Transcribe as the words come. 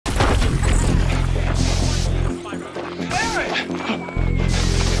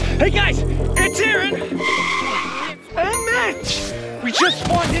Hey guys, it's Aaron and Mitch. We just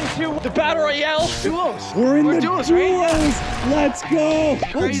spawned into the Battle Royale Duos. We're in the Duos, right? Let's go.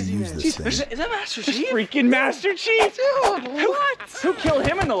 Craziness. Is that Master Chief? Freaking Master Chief. Dude, what? Who killed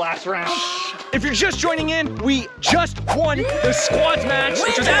him in the last round? If you're just joining in, we just won the squads match,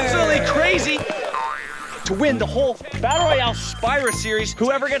 which was absolutely crazy. To win the whole Battle Royale Spyra series,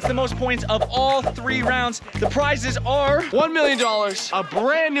 whoever gets the most points of all 3 rounds, the prizes are $1 million, a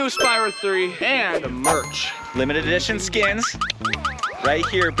brand new Spyra 3, and merch. Limited edition skins. Right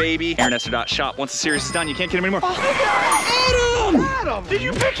here, baby. AaronEsser.shop. Once the series is done, you can't get them anymore. Adam! Did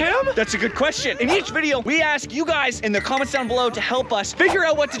you pick him? That's a good question. In each video, we ask you guys in the comments down below to help us figure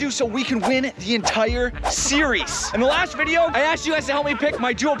out what to do so we can win the entire series. In the last video, I asked you guys to help me pick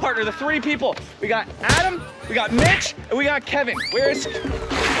my duo partner, the 3 people. We got Adam, we got Mitch, and we got Kevin. Where's...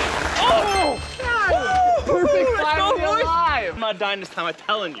 Oh! God. Perfect. Finally alive. I'm not dying this time, I'm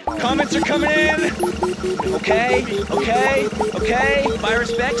telling you. Comments are coming in. Okay. Spyra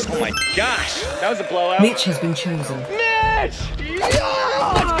specs. Oh my gosh. That was a blowout. Mitch has been chosen. Mitch!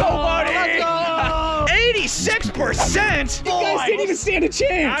 Yeah! Let's go, buddy! Let's go! 86%? You guys didn't even stand a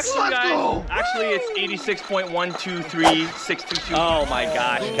chance. Actually, it's 86.123,622. Oh my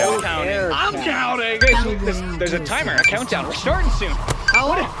gosh. I'm counting. Guys, there's a timer, a countdown. We're starting soon.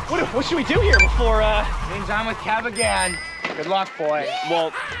 What should we do here before, Means I'm with Kev again. Good luck, boy.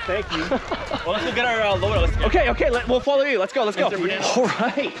 Well, thank you. Well, let's go get our loadout. Okay, we'll follow you. Let's go. All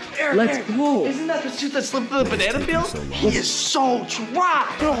right. Let's go. Isn't that the suit that slipped through the banana peel? He is so dry.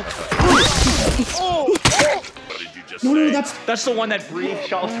 No, That's the one that breathed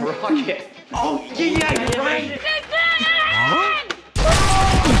shot with the rocket. Oh, yeah, you're right.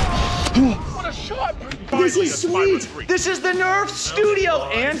 What a shot. This is sweet. This is the Nerf studio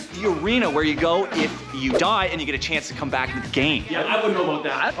and the arena where you go if you die and you get a chance to come back into the game. Yeah, I wouldn't know about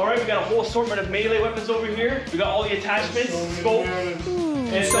that. All right, we got a whole assortment of melee weapons over here. We got all the attachments, scope,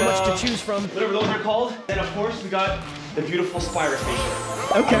 and So much to choose from. whatever those are called. And of course, we got the beautiful Spyra station.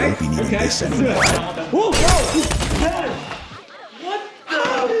 Okay. Whoa. What the?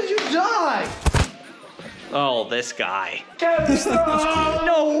 How did you die? Oh, this guy. Kevin!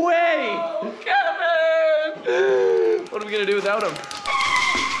 No way! Kevin! What are we gonna do without him?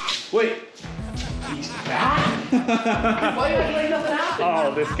 Wait. He's back? Why are you acting like nothing happened?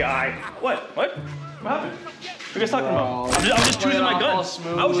 Oh, this guy. What? What happened? What are you guys talking about? I'm just choosing my gun.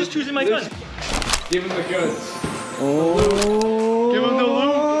 I was just choosing my gun. Give him the goods. Oh. Give him the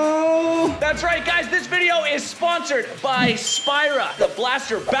loot. That's right, guys. This video is sponsored by Spyra, the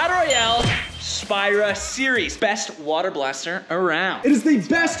Blaster Battle Royale Spyra series. Best water blaster around. It is the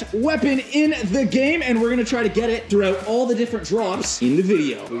best weapon in the game, and we're gonna try to get it throughout all the different drops in the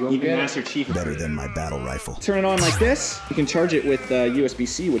video. Even Master Chief. Better than my battle rifle. Turn it on like this. You can charge it with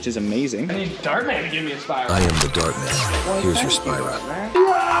USB-C, which is amazing. I need Dartman to give me a Spyra. I am the Dartman. Here's your Spyra.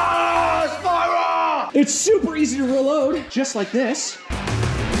 Spyra! It's super easy to reload, just like this.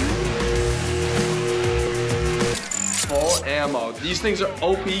 Full ammo. These things are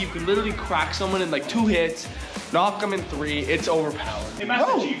OP. You can literally crack someone in like 2 hits, knock them in 3. It's overpowered. Hey,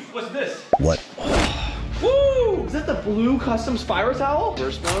 Master Chief, what's this? What? Woo! Is that the blue custom Spyra towel?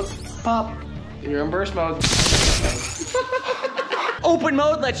 Burst mode. Pop. You're in burst mode. Open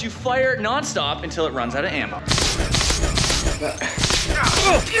mode lets you fire non-stop until it runs out of ammo.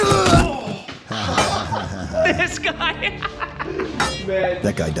 This guy. Man,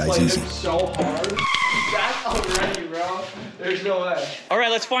 That guy dies easy. so hard. That's already, bro. There's no way. All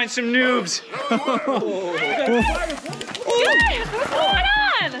right, let's find some noobs. Guys, what's going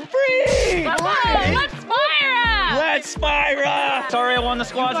on? Free! Let's Spyra! Let's Spyra! Sorry I won the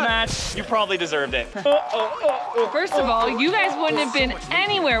squads match. You probably deserved it. First of all, you guys wouldn't have been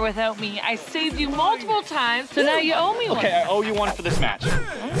anywhere without me. I saved you multiple times, so now you owe me one. Okay, I owe you one for this match.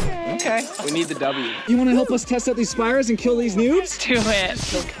 Okay. We need the W. You want to help us test out these Spyras and kill these noobs? Do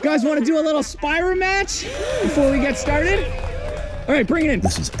it. You guys want to do a little Spyra match before we get started? All right, bring it in.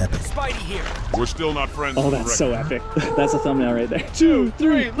 This is epic. We're still not friends. Oh, that's so epic. That's a thumbnail right there. 2,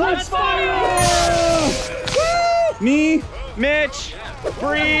 3, let's Spyra! Woo! Me, Mitch,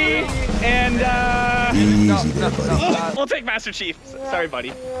 Bree, and Easy there, buddy. we'll take Master Chief. Sorry, buddy.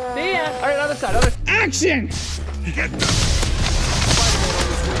 See ya. All right, other side. action!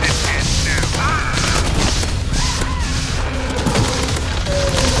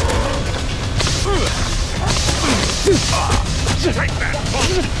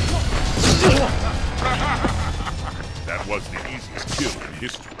 That was the easiest kill in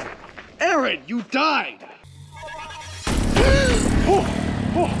history. Aaron, you died.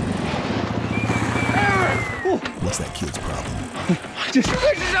 What's that kid's problem? You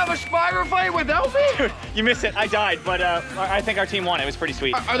guys just have a Spyra fight without me? Dude, you missed it. I died, but I think our team won. It was pretty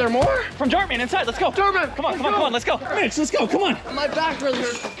sweet. Are there more? From Dartman inside. Let's go. Dartman, Come on. Let's go. Mitch, let's go. Come on. My back really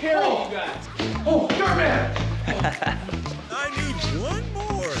hurts from carrying you guys. Oh, Dartman! I need one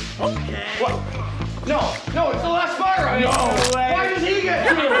more. Okay. What? No, it's the last Spyra. No way. Why does he get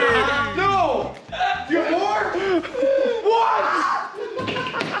two? No! You have more? What?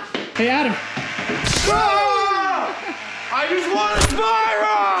 Hey, Adam. Ah! I just want a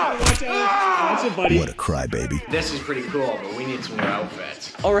Spyra! Watch out. Watch it, buddy. What a crybaby. This is pretty cool, but we need some more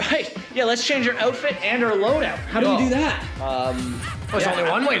outfits. All right. Yeah, let's change our outfit and our loadout. How do we do that? There's only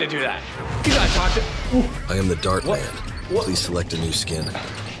one way to do that. You gotta talk to... I am the Dart Man. Please select a new skin.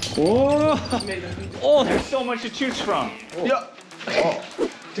 Oh, there's so much to choose from. Yeah. Oh.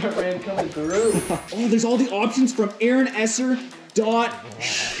 Dartman coming through. Oh, there's all the options from Aaron Esser.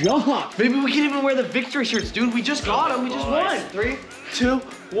 .shop. Maybe we can even wear the victory shirts, dude. We just got them. We just won. 3, 2,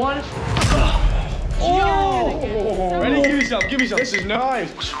 1. Oh! Ready? Give me some. This is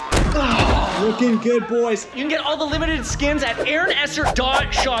nice. Looking good, boys. You can get all the limited skins at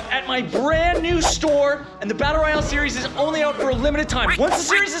AaronEsser.shop at my brand new store. And the Battle Royale series is only out for a limited time. Once the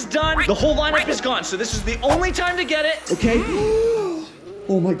series is done, the whole lineup is gone. So this is the only time to get it. Okay.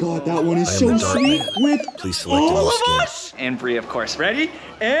 Oh my God, that one is so sweet with Please select all a new of skin. us. And Bree, of course. Ready?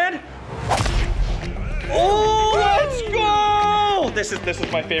 And... Oh, let's go! This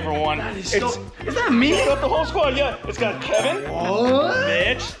is my favorite one. Is that me? It's got the whole squad, yeah. It's got Kevin,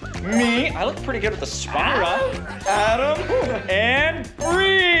 Mitch, me. I look pretty good with the Spyra. Adam, and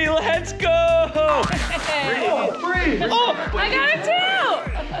Bree. Let's go! Bree! Oh, I got it too!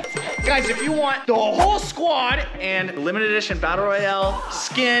 guys, if you want the whole squad and limited edition Battle Royale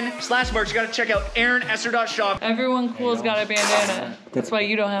skin / merch, you gotta check out AaronEsser.shop. Everyone cool's got a bandana. That's why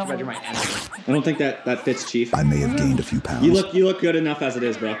you don't have one. I don't think that fits, Chief. I may have gained a few pounds. You look good enough as it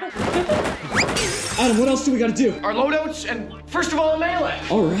is, bro. Adam, what else do we gotta do? Our loadouts and first of all, a melee.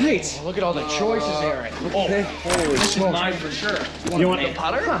 All right. Look at all the choices, Aaron. Okay. Holy smokes. Mine for sure. You want a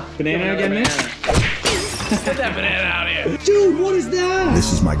putter? Banana again, Mitch? Get that banana out of here. Dude, what is that?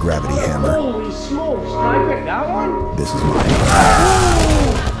 This is my gravity hammer. Holy smokes. Can I pick that one? This is my...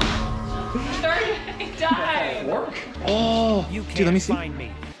 He died. Work? Oh, dude, let me see.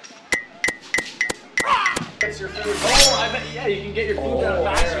 That's your food. Oh, I bet, yeah, you can get your food down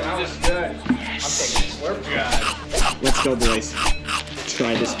faster. That was good. I'm taking a slurp. God. Let's go, boys.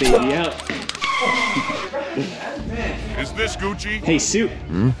 Try this baby out. Is this Gucci? Hey, Suit.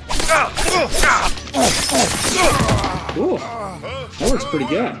 Ooh, that works pretty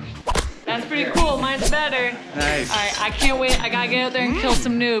good. That's pretty cool. Mine's better. Nice. All right, I can't wait. I gotta get out there and kill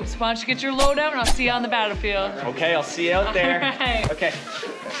some noobs. Why don't you get your loadout and I'll see you on the battlefield. Okay, I'll see you out there. All right. Okay.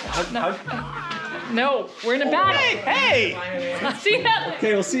 No, we're in a battle. Hey! I'll see you out there.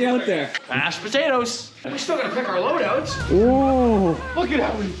 Okay, we'll see you out there. Mashed potatoes. We still gotta pick our loadouts. Oh, Look at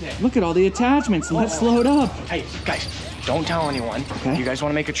everything. look at all the attachments. Let's load up. Hey, guys, don't tell anyone. Okay. You guys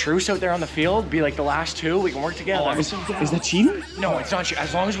want to make a truce out there on the field? Be like the last two? We can work together. Is that cheating? No, it's not you.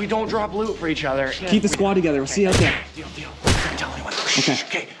 As long as we don't drop loot for each other. Keep the squad together. We'll see you out there. Deal. Don't tell anyone. Okay.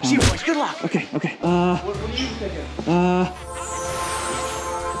 Okay. See you boys. Good luck. Okay. What are you thinking?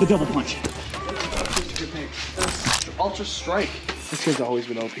 The double punch. Ultra Strike. This kid's always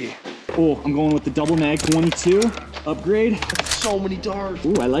been OP. Oh, I'm going with the double mag 22 upgrade. So many darts.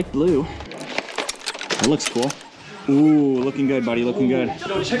 Ooh, I like blue. That looks cool. Ooh, looking good, buddy. Looking good.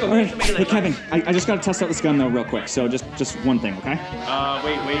 No, check out All right. Hey, Kevin, I just gotta test out this gun though, real quick. So just one thing, okay?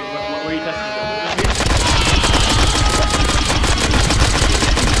 Wait, what are you testing?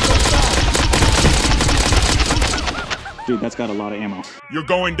 Dude, that's got a lot of ammo. You're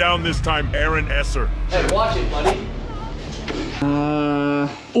going down this time, Aaron Esser. Hey, watch it, buddy.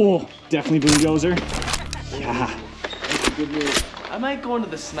 Oh, definitely bulldozer. Yeah. Good move. I might go into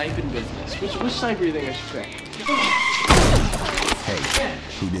the sniping business. Which sniper do you think I should pick? Hey,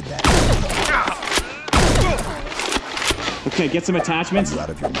 who did that? Okay, get some attachments. You out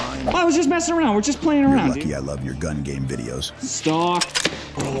of your mind. I was just messing around. We're just playing You're around, lucky dude. I love your gun game videos. Stock.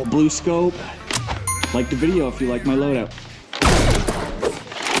 Oh, blue scope. Like the video if you like my loadout.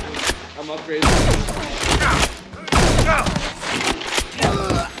 I'm upgrading.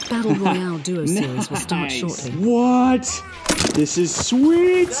 Battle Royale Duos Series will start shortly. What? This is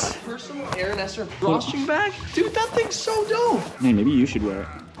sweet. Personal Aaron Esser drawstring bag? Dude, that thing's so dope. Man, maybe you should wear it.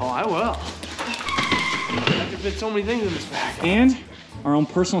 Oh, I will. I can fit so many things in this bag. And our own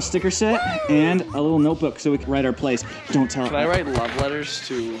personal sticker set and a little notebook so we can write our plays. Don't tell. Can I write love letters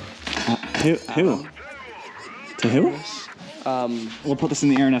to... Who? To who? We'll put this in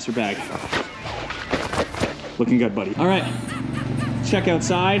the Aaron Esser bag. Looking good, buddy. All right, check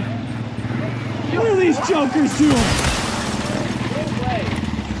outside. What are these jokers doing?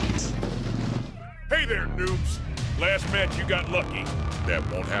 Hey there, noobs. Last match you got lucky. That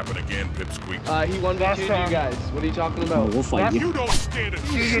won't happen again, Pipsqueak. He 1v2'd you guys. What are you talking about? We'll fight you. You don't stand a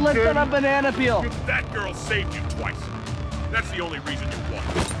chance. Slipped on a banana peel. That girl saved you twice. That's the only reason you won.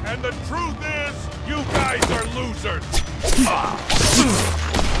 And the truth is, you guys are losers.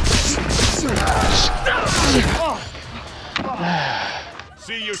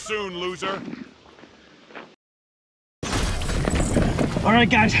 See you soon, loser. All right,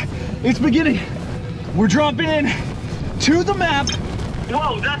 guys, it's beginning. We're dropping in to the map.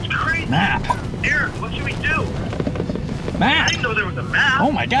 Whoa, that's crazy. Map. Aaron, what should we do? Map. I didn't know there was a map.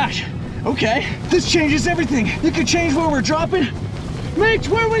 Oh my gosh. Okay, this changes everything. You can change where we're dropping. Mitch,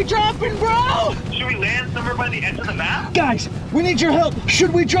 where are we dropping, bro? Should we land somewhere by the edge of the map? Guys, we need your help.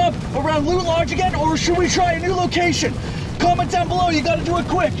 Should we drop around Loot Lodge again, or should we try a new location? Comment down below, you gotta do it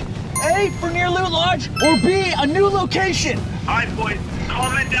quick. A, for near Loot Lodge, or B, a new location. All right, boys,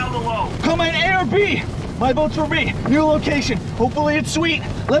 comment down below. Comment A or B. My vote's for B, new location. Hopefully it's sweet.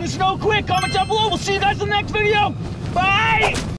 Let us know quick, comment down below. We'll see you guys in the next video. Bye!